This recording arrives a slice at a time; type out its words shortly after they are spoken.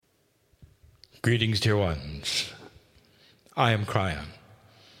Greetings, dear ones. I am Cryon,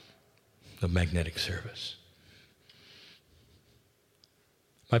 the magnetic service.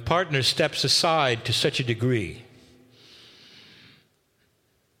 My partner steps aside to such a degree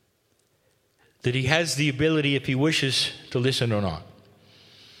that he has the ability, if he wishes, to listen or not.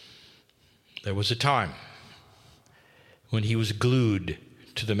 There was a time when he was glued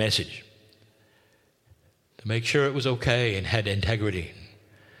to the message to make sure it was okay and had integrity.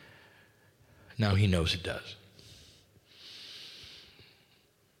 Now he knows it does.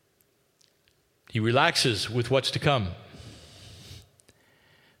 He relaxes with what's to come,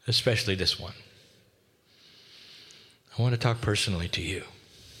 especially this one. I want to talk personally to you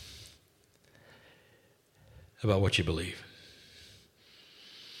about what you believe.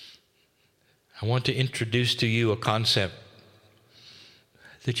 I want to introduce to you a concept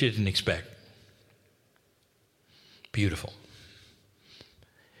that you didn't expect. Beautiful.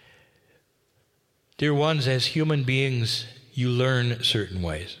 Dear ones, as human beings, you learn certain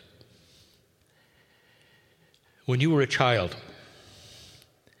ways. When you were a child,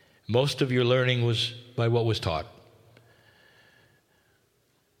 most of your learning was by what was taught.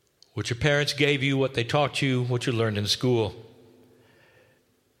 What your parents gave you, what they taught you, what you learned in school.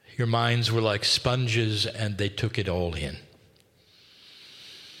 Your minds were like sponges and they took it all in.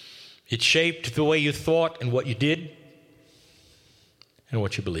 It shaped the way you thought and what you did and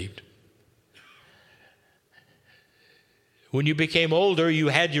what you believed. When you became older, you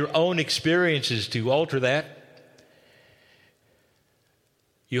had your own experiences to alter that.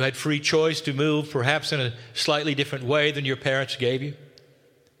 You had free choice to move, perhaps in a slightly different way than your parents gave you.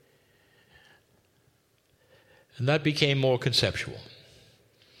 And that became more conceptual.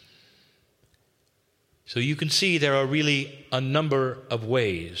 So you can see there are really a number of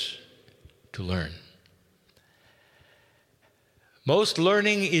ways to learn. Most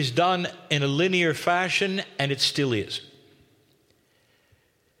learning is done in a linear fashion, and it still is.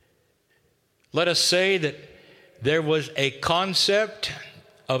 Let us say that there was a concept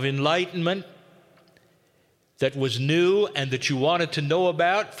of enlightenment that was new and that you wanted to know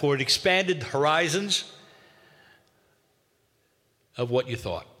about, for it expanded horizons of what you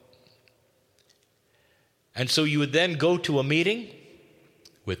thought. And so you would then go to a meeting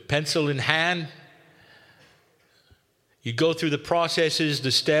with pencil in hand. You'd go through the processes,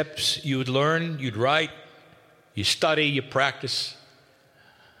 the steps, you would learn, you'd write, you study, you practice.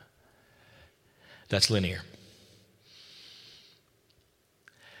 That's linear.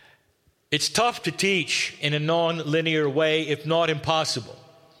 It's tough to teach in a non-linear way, if not impossible.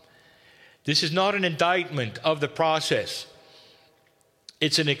 This is not an indictment of the process.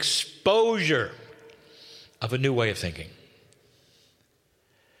 It's an exposure of a new way of thinking.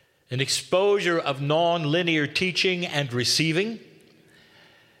 An exposure of non-linear teaching and receiving.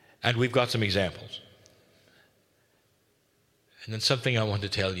 And we've got some examples. And then something I want to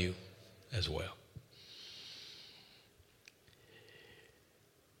tell you as well.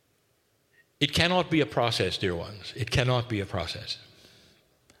 It cannot be a process, dear ones. It cannot be a process.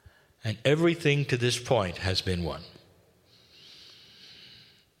 And everything to this point has been one.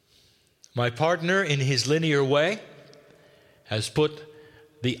 My partner, in his linear way, has put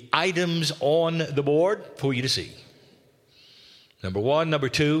the items on the board for you to see. Number 1, number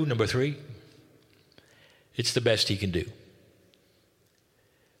 2, number 3. It's the best he can do.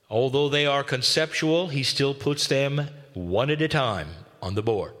 Although they are conceptual, he still puts them one at a time on the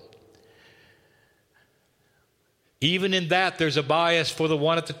board. Even in that, there's a bias for the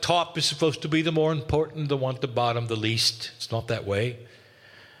one at the top is supposed to be the more important, the one at the bottom, the least. It's not that way.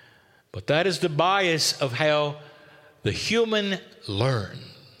 But that is the bias of how the human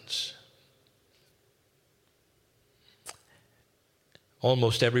learns.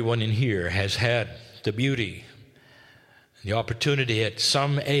 Almost everyone in here has had the beauty and the opportunity at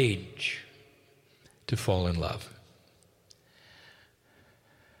some age to fall in love.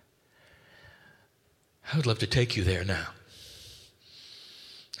 I would love to take you there now.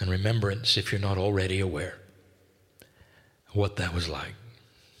 In remembrance, if you're not already aware, what that was like.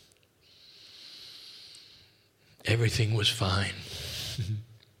 Everything was fine.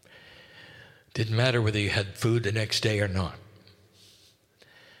 Didn't matter whether you had food the next day or not.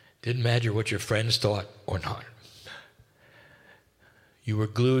 Didn't matter what your friends thought or not. You were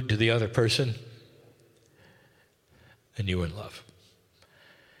glued to the other person, and you were in love.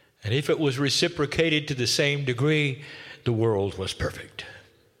 And if it was reciprocated to the same degree, the world was perfect.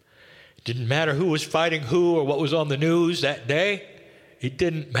 It didn't matter who was fighting who or what was on the news that day. It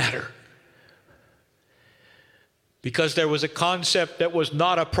didn't matter. Because there was a concept that was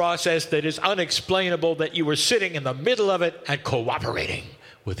not a process, that is unexplainable, that you were sitting in the middle of it and cooperating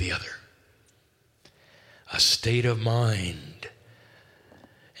with the other. a state of mind.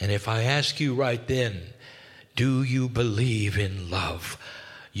 And if I ask you right then, do you believe in love?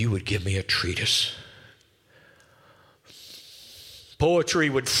 You would give me a treatise. Poetry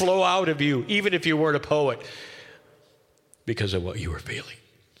would flow out of you, even if you weren't a poet, because of what you were feeling.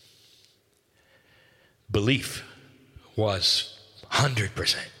 Belief was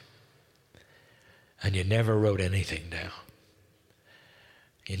 100%. And you never wrote anything down.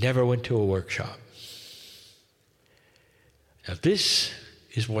 You never went to a workshop. Now this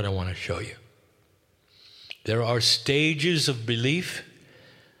is what I want to show you. There are stages of belief,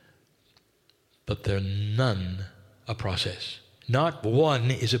 but they're none a process. Not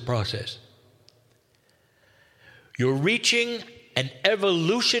one is a process. You're reaching an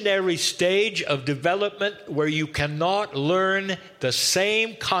evolutionary stage of development where you cannot learn the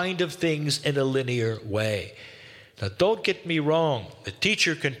same kind of things in a linear way. Now, don't get me wrong. The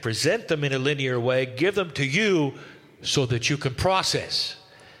teacher can present them in a linear way, give them to you so that you can process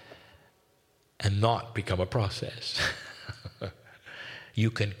and not become a process.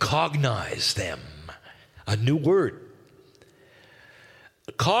 You can cognize them. A new word.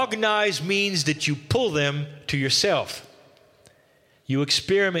 Cognize means that you pull them to yourself. You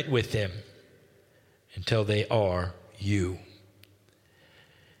experiment with them until they are you.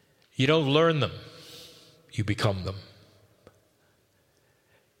 You don't learn them. You become them.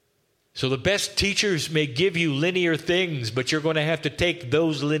 So the best teachers may give you linear things, but you're going to have to take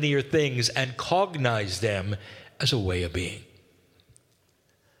those linear things and cognize them as a way of being.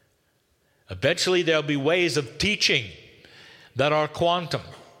 Eventually there'll be ways of teaching that are quantum,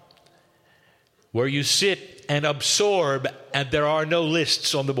 where you sit and absorb and there are no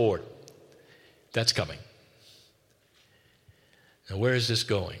lists on the board. That's coming. Now, where is this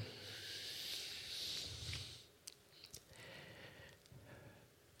going?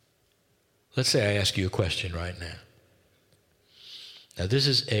 Let's say I ask you a question right now. Now, this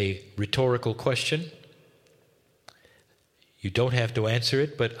is a rhetorical question. You don't have to answer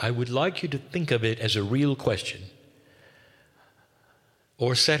it, but I would like you to think of it as a real question,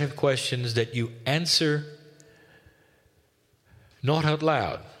 or set of questions that you answer not out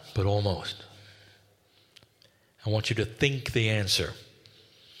loud, but almost. I want you to think the answer.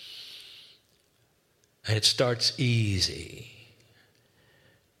 And it starts easy.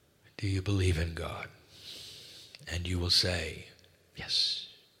 Do you believe in God? And you will say, yes.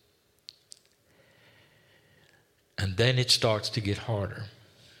 And then it starts to get harder.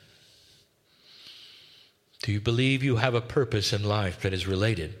 Do you believe you have a purpose in life that is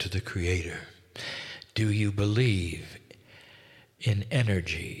related to the Creator? Do you believe in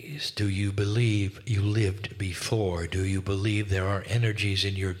energies? Do you believe you lived before? Do you believe there are energies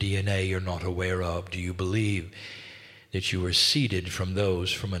in your DNA you're not aware of? Do you believe that you were seeded from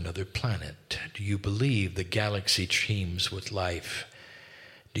those from another planet? Do you believe the galaxy teems with life?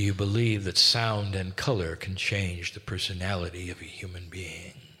 Do you believe that sound and color can change the personality of a human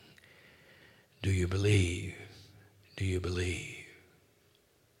being? Do you believe? Do you believe?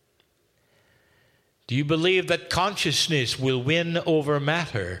 Do you believe that consciousness will win over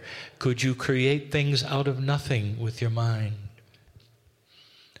matter? Could you create things out of nothing with your mind?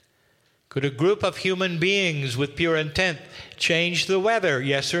 Could a group of human beings with pure intent change the weather?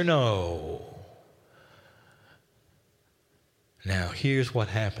 Yes or no? Now, here's what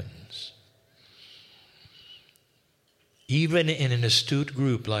happens. Even in an astute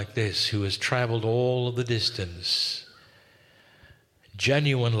group like this, who has traveled all of the distance,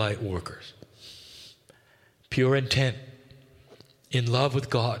 genuine light workers, pure intent, in love with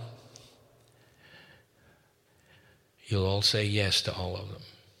God, you'll all say yes to all of them.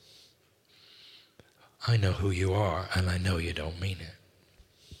 I know who you are, and I know you don't mean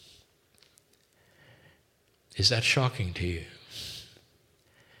it. Is that shocking to you?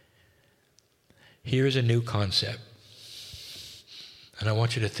 Here's a new concept, and I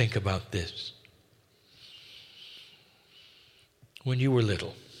want you to think about this. When you were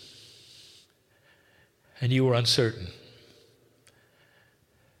little, and you were uncertain,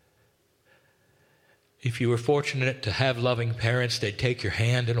 if you were fortunate to have loving parents, they'd take your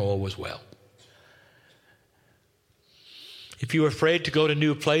hand and all was well. If you were afraid to go to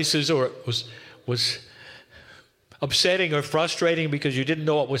new places, or it was upsetting or frustrating because you didn't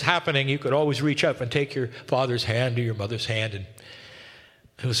know what was happening, you could always reach up and take your father's hand or your mother's hand, and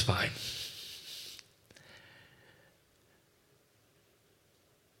it was fine.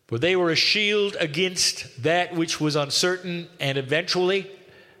 For they were a shield against that which was uncertain and eventually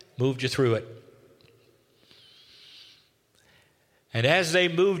moved you through it. And as they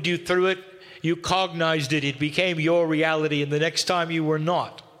moved you through it, you cognized it. It became your reality, and the next time you were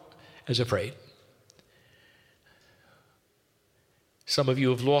not as afraid. Some of you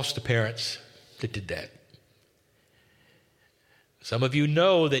have lost the parents that did that. Some of you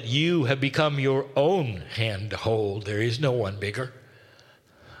know that you have become your own hand to hold. There is no one bigger.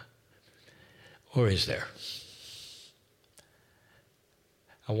 Or is there?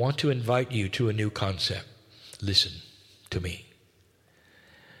 I want to invite you to a new concept. Listen to me.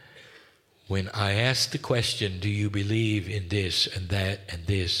 When I ask the question, do you believe in this and that and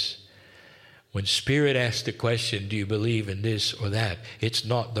this? When Spirit asks the question, do you believe in this or that? It's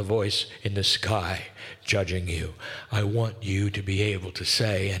not the voice in the sky judging you. I want you to be able to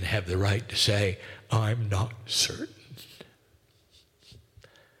say and have the right to say, I'm not certain.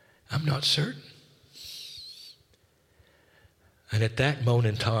 I'm not certain. And at that moment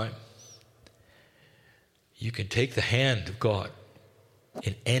in time, you can take the hand of God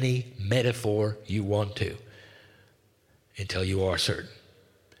in any metaphor you want to until you are certain.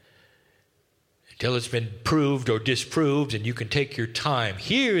 Until it's been proved or disproved, and you can take your time.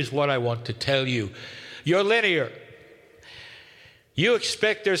 Here's what I want to tell you. You're linear. You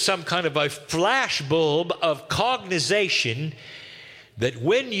expect there's some kind of a flashbulb of cognization that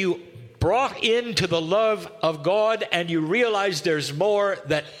when you brought into the love of God and you realize there's more,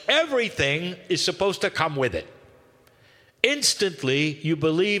 that everything is supposed to come with it. Instantly, you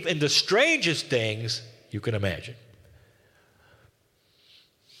believe in the strangest things you can imagine.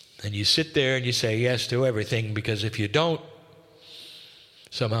 And you sit there and you say yes to everything, because if you don't,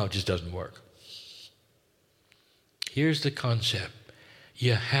 somehow it just doesn't work. Here's the concept.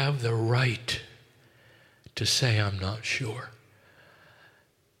 You have the right to say, I'm not sure.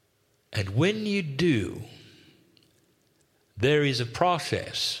 And when you do, there is a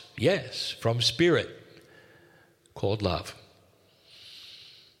process, yes, from Spirit, called love.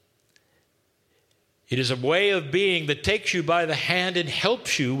 It is a way of being that takes you by the hand and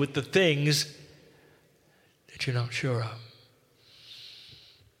helps you with the things that you're not sure of.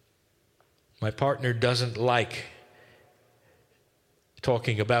 My partner doesn't like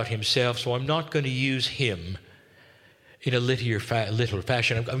talking about himself, so I'm not going to use him in a little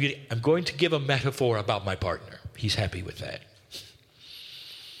fashion. I'm going to give a metaphor about my partner. He's happy with that.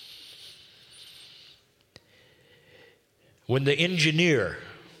 When the engineer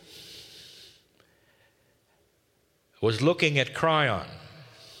was looking at Cryon,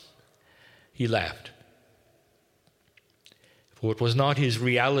 he laughed. For it was not his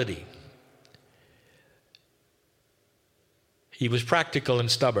reality. He was practical and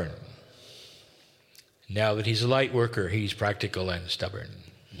stubborn. Now that he's a light worker, he's practical and stubborn.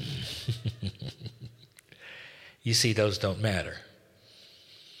 You see, those don't matter.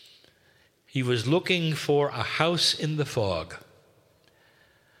 He was looking for a house in the fog.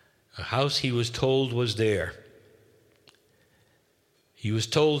 A house he was told was there. He was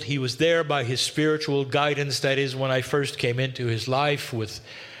told he was there by his spiritual guidance. That is, when I first came into his life with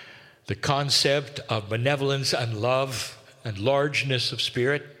the concept of benevolence and love and largeness of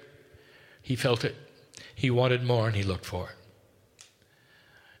spirit, he felt it. He wanted more and he looked for it.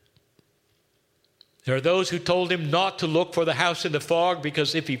 There are those who told him not to look for the house in the fog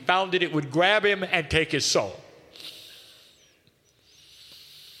because if he found it, it would grab him and take his soul.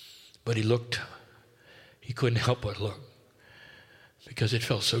 But he looked. He couldn't help but look because it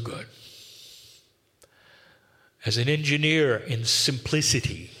felt so good. As an engineer in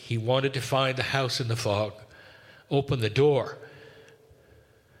simplicity, he wanted to find the house in the fog, open the door,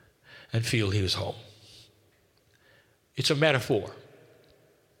 and feel he was home. It's a metaphor.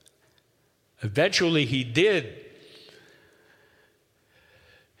 Eventually he did.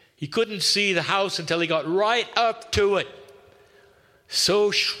 He couldn't see the house until he got right up to it.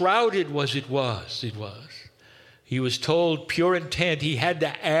 So shrouded it was. He was told pure intent. He had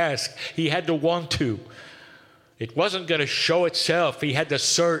to ask. He had to want to. It wasn't going to show itself. He had to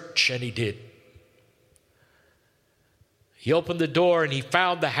search, and he did. He opened the door and he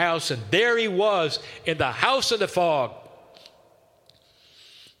found the house, and there he was in the house of the fog.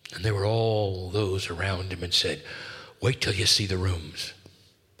 And there were all those around him and said, wait till you see the rooms.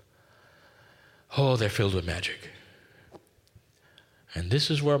 Oh, they're filled with magic. And this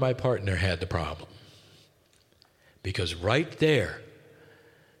is where my partner had the problem. Because right there,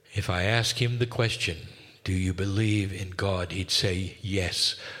 if I ask him the question, do you believe in God? He'd say,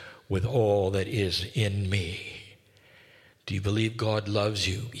 yes, with all that is in me. Do you believe God loves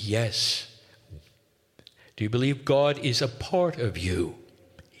you? Yes. Do you believe God is a part of you?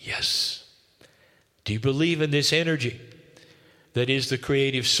 Yes. Do you believe in this energy that is the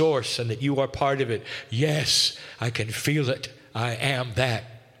creative source and that you are part of it? Yes, I can feel it. I am that.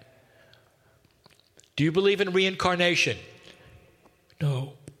 Do you believe in reincarnation?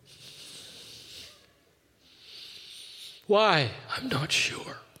 No. Why? I'm not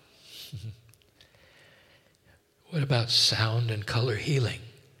sure. What about sound and color healing?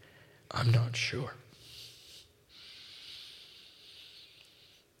 I'm not sure.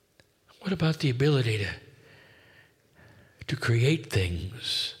 What about the ability to create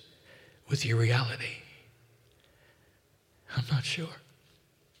things with your reality? I'm not sure.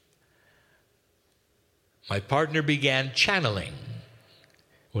 My partner began channeling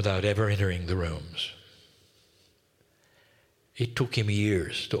without ever entering the rooms. It took him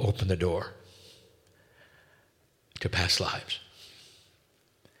years to open the door to past lives.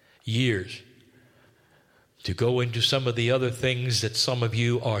 Years to go into some of the other things that some of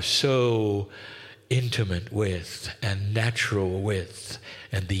you are so intimate with and natural with,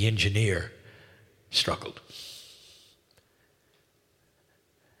 and the engineer struggled.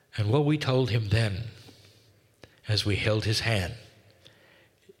 And what we told him then, as we held his hand,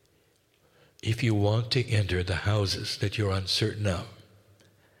 if you want to enter the houses that you're uncertain of,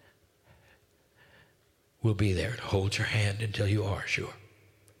 we'll be there to hold your hand until you are sure,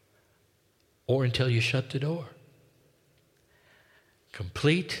 or until you shut the door.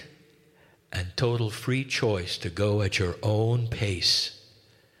 Complete and total free choice to go at your own pace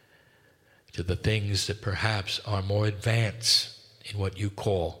to the things that perhaps are more advanced in what you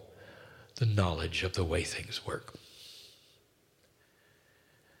call the knowledge of the way things work.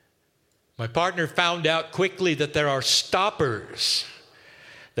 My partner found out quickly that there are stoppers.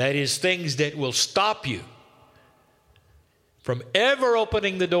 That is, things that will stop you from ever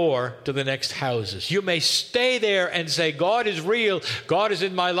opening the door to the next houses. You may stay there and say, God is real, God is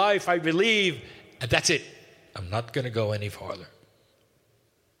in my life, I believe, and that's it. I'm not going to go any farther.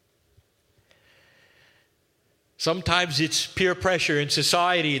 Sometimes it's peer pressure in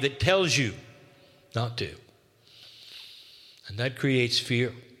society that tells you not to. And that creates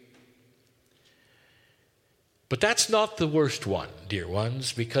fear. But that's not the worst one, dear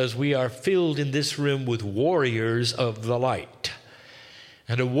ones, because we are filled in this room with warriors of the light.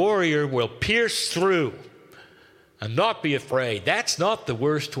 And a warrior will pierce through and not be afraid. That's not the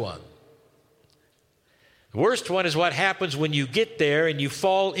worst one. The worst one is what happens when you get there and you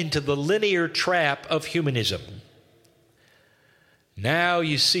fall into the linear trap of humanism. Now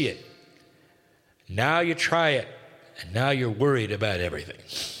you see it. Now you try it. And now you're worried about everything.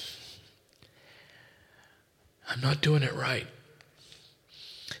 I'm not doing it right.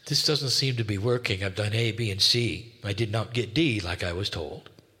 This doesn't seem to be working. I've done A, B, and C. I did not get D like I was told.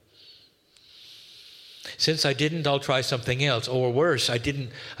 Since I didn't, I'll try something else. Or worse, I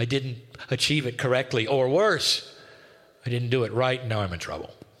didn't achieve it correctly. Or worse, I didn't do it right, and now I'm in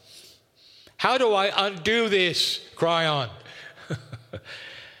trouble. How do I undo this? Cry on.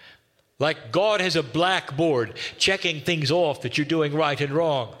 Like God has a blackboard checking things off that you're doing right and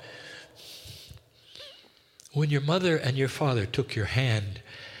wrong. When your mother and your father took your hand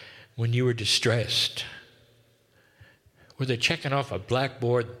when you were distressed, were they checking off a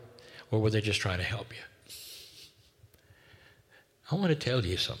blackboard, or were they just trying to help you? I want to tell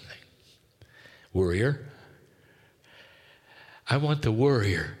you something. Worrier, I want the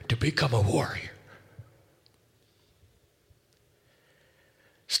worrier to become a warrior.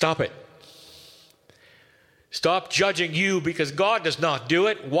 Stop it. Stop judging you because God does not do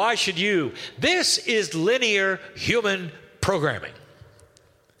it. Why should you? This is linear human programming.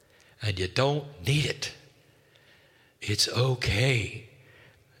 And you don't need it. It's okay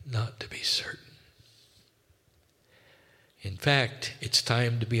not to be certain. In fact, it's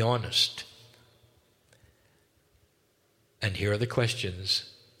time to be honest. And here are the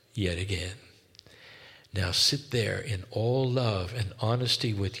questions yet again. Now sit there in all love and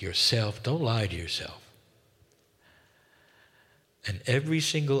honesty with yourself. Don't lie to yourself. And every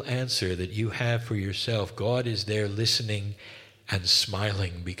single answer that you have for yourself, God is there listening and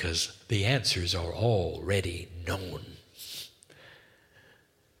smiling because the answers are already known.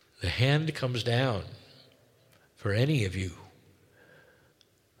 The hand comes down for any of you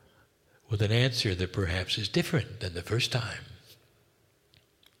with an answer that perhaps is different than the first time.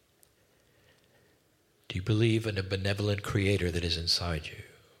 Do you believe in a benevolent creator that is inside you?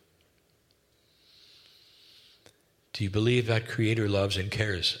 Do you believe that creator loves and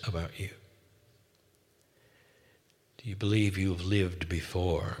cares about you? Do you believe you've lived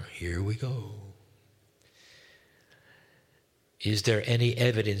before? Here we go. Is there any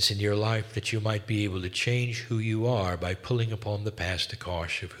evidence in your life that you might be able to change who you are by pulling upon the past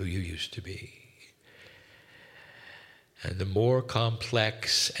akash of who you used to be? And the more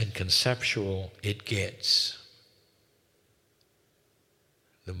complex and conceptual it gets,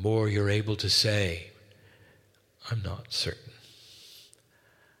 the more you're able to say, I'm not certain.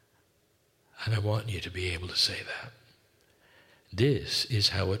 And I want you to be able to say that. This is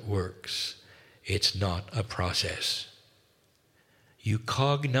how it works. It's not a process. You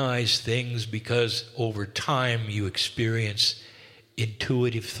cognize things because over time you experience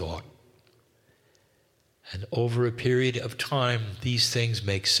intuitive thought. And over a period of time, these things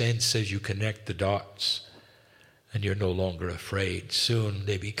make sense as you connect the dots, and you're no longer afraid. Soon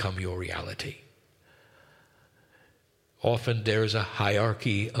they become your reality. Often there is a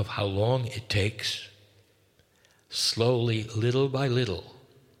hierarchy of how long it takes. Slowly, little by little,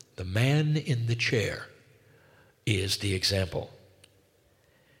 the man in the chair is the example.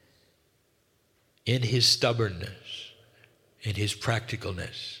 In his stubbornness, in his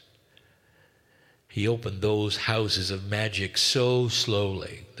practicalness, he opened those houses of magic so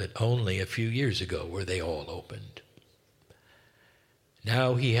slowly that only a few years ago were they all opened.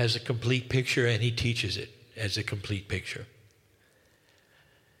 Now he has a complete picture and he teaches it as a complete picture.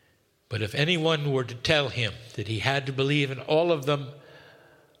 But if anyone were to tell him that he had to believe in all of them,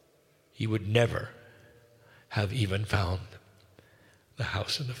 he would never have even found the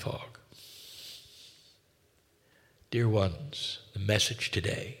house in the fog. Dear ones, the message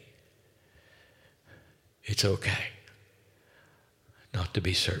today, it's okay not to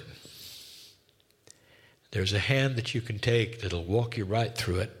be certain. There's a hand that you can take that'll walk you right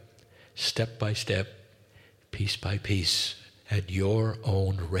through it, step by step, piece by piece, at your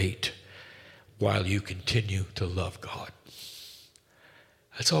own rate, while you continue to love God.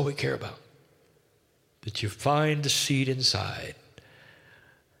 That's all we care about. That you find the seed inside,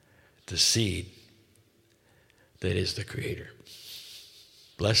 the seed that is the Creator.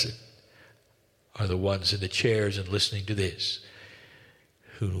 Blessed are the ones in the chairs and listening to this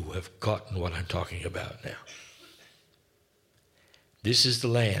who have gotten what I'm talking about now. This is the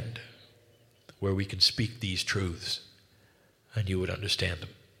land where we can speak these truths and you would understand them.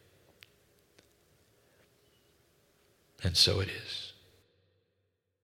 And so it is.